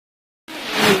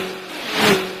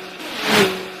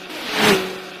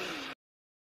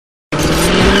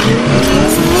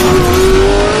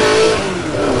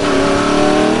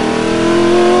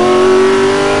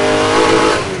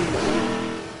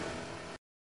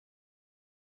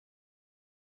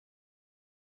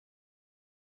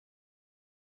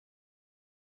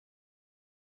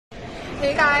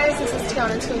Hey guys, this is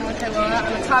Tiana Tuna with Laura.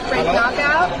 I'm a top-ranked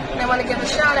knockout, and I want to give a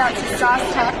shout-out to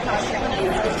Sauce Talk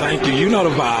Podcast. Thank you. You know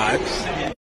the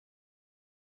vibes.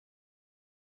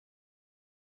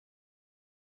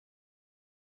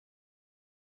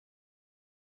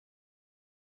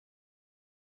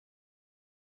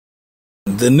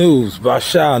 The news by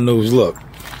Shanewz. Look,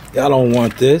 y'all don't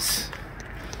want this.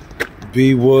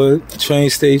 B Wood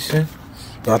train station.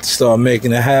 About to start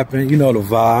making it happen. You know the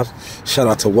vibes. Shout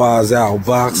out to Wise Owl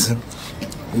Boxing.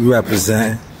 We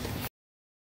represent.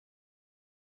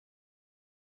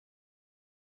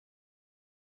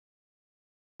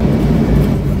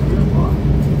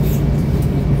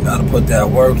 Gotta put that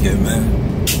work in,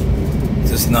 man.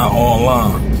 Just not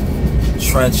online.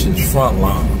 Trenches, front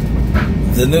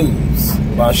line. The news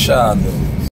by Shanewz.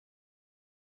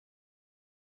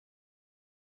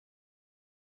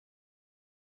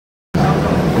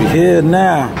 We here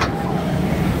now.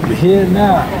 We here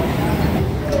now.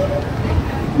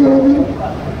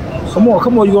 Come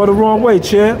on, you go the wrong way,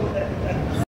 champ.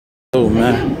 Oh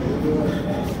man.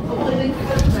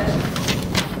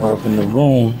 Up in the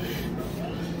room.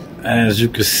 As you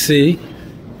can see.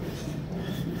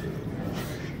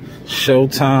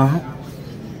 Showtime.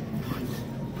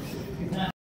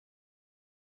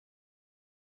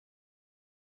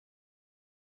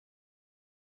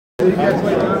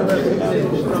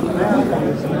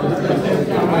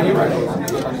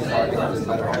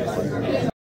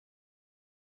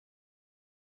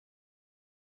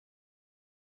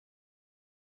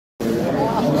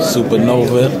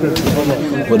 Supernova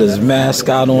with his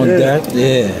mascot on deck.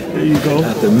 Yeah. There you go.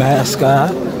 Got the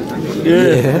mascot.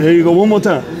 Yeah. There you go. One more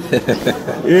time.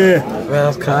 Yeah.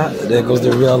 Mascot. There goes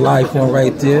the real life one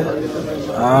right there.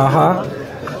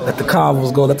 Let the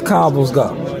combos go. Let the combos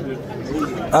go.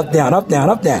 Up, down, up, down,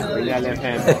 up, down.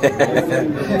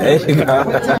 There you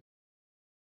go.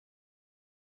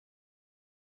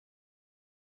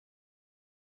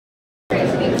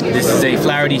 This is a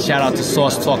Flaherty shout out to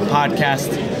Sauce Talk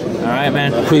Podcast. All right,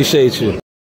 man. Appreciate you.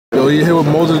 Yo, you're here with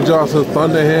Moses Johnson,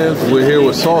 Thunderhands. We're here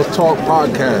with Sauce Talk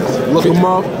Podcast. Look them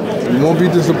up. You won't be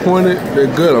disappointed. They're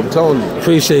good, I'm telling you.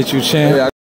 Appreciate you, champ.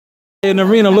 In the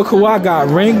arena, look who I got.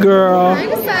 Ring girl.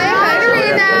 Hi,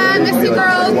 Arena. Miss you,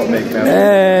 girls.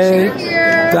 Hey.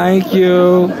 Thank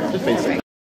you.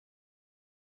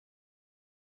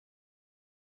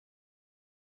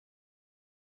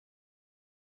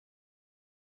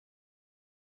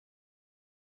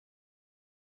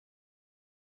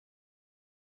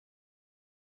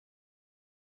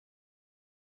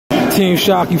 Team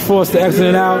Shock, you forced to exit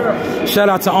it out. Shout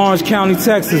out to Orange County,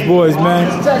 Texas, boys,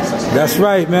 man. That's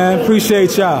right, man.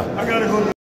 Appreciate y'all.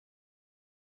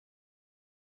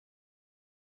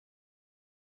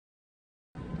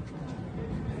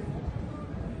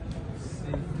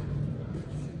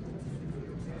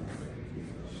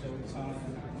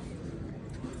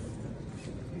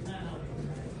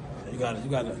 You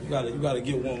gotta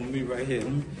get one with me right here.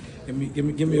 Give me a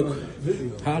video.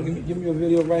 Give me a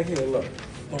video right here. Look,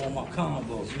 throwing my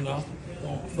combos, you know,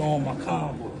 throwing my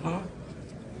combos, huh?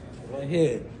 Right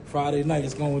here, Friday night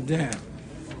it's going down.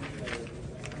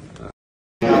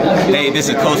 Hey, this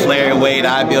is Coach Larry Wade,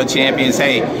 IBL Champions.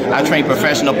 Hey, I train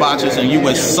professional boxers, and you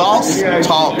with Sauce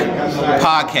Talk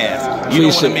Podcast. You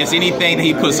don't want to miss anything that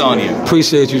he puts on here.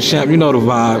 Appreciate you, champ. You know the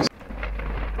vibes.